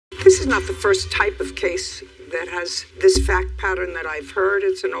is not the first type of case that has this fact pattern that I've heard.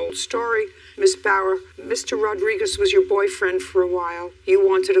 It's an old story. Miss Bauer, Mr. Rodriguez was your boyfriend for a while. You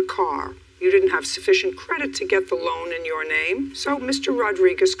wanted a car. You didn't have sufficient credit to get the loan in your name, so Mr.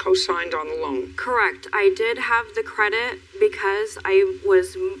 Rodriguez co-signed on the loan. Correct. I did have the credit because I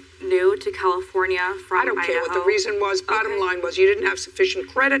was new to California from Idaho. I don't care what the reason was. Bottom line was you didn't have sufficient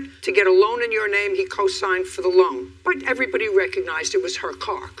credit to get a loan in your name. He co-signed for the loan. But everybody recognized it was her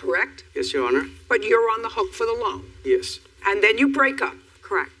car, correct? Yes, Your Honor. But you're on the hook for the loan. Yes. And then you break up.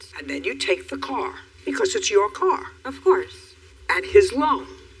 Correct. And then you take the car because it's your car. Of course. And his loan.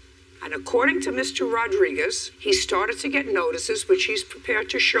 And according to Mr. Rodriguez, he started to get notices, which he's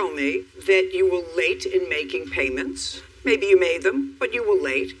prepared to show me, that you were late in making payments. Maybe you made them, but you were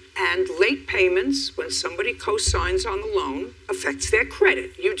late. And late payments, when somebody co-signs on the loan, affects their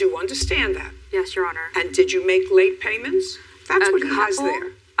credit. You do understand that? Yes, Your Honor. And did you make late payments? That's what he has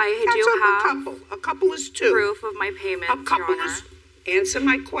there. I do have a couple is two. Proof of my payments, A couple Your Honor. is. Answer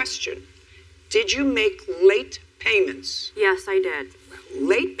my question. Did you make late payments? Yes, I did.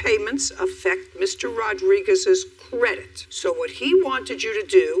 Late payments affect Mr. Rodriguez's credit. So what he wanted you to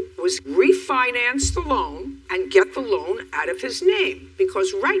do was refinance the loan and get the loan out of his name.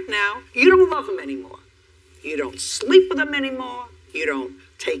 Because right now, you don't love him anymore. You don't sleep with him anymore. You don't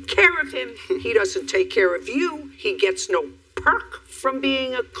take care of him. He doesn't take care of you. He gets no perk from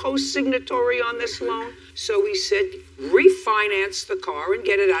being a co-signatory on this loan. So he said, refinance the car and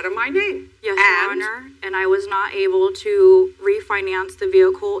get it out of my name. Yes, Your Honor. And I was not able to refinance the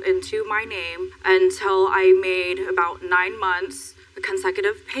vehicle into my name until I made about 9 months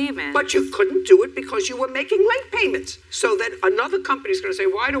consecutive payments. But you couldn't do it because you were making late payments. So then another company's going to say,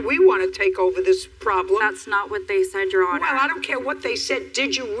 why do we want to take over this problem? That's not what they said, Your Honor. Well, I don't care what they said.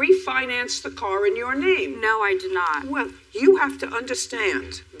 Did you refinance the car in your name? No, I did not. Well, you have to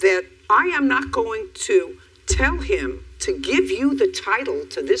understand that I am not going to tell him to give you the title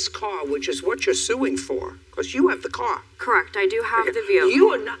to this car, which is what you're suing for, because you have the car. Correct. I do have the vehicle. You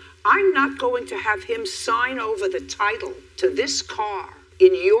are not. I'm not going to have him sign over the title to this car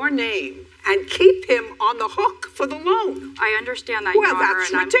in your name and keep him on the hook for the loan. I understand that, Well, Your Honor,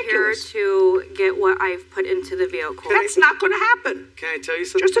 that's and ridiculous. I'm here to get what I've put into the vehicle. That's not going to happen. Can I tell you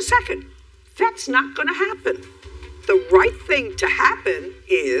something? Just a second. That's not going to happen. The right thing to happen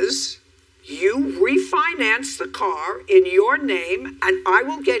is you refinance the car in your name and I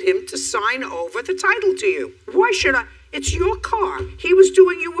will get him to sign over the title to you. Why should I? It's your car. He was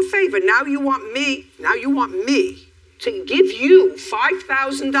doing you a favor. Now you want me to give you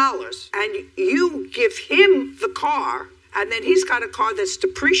 $5,000 and you give him the car, and then he's got a car that's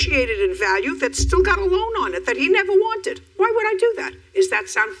depreciated in value that's still got a loan on it that he never wanted. Why would I do that? Does that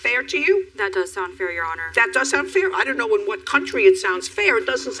sound fair to you? That does sound fair, Your Honor. That does sound fair. I don't know in what country it sounds fair. It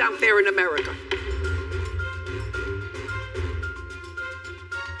doesn't sound fair in America.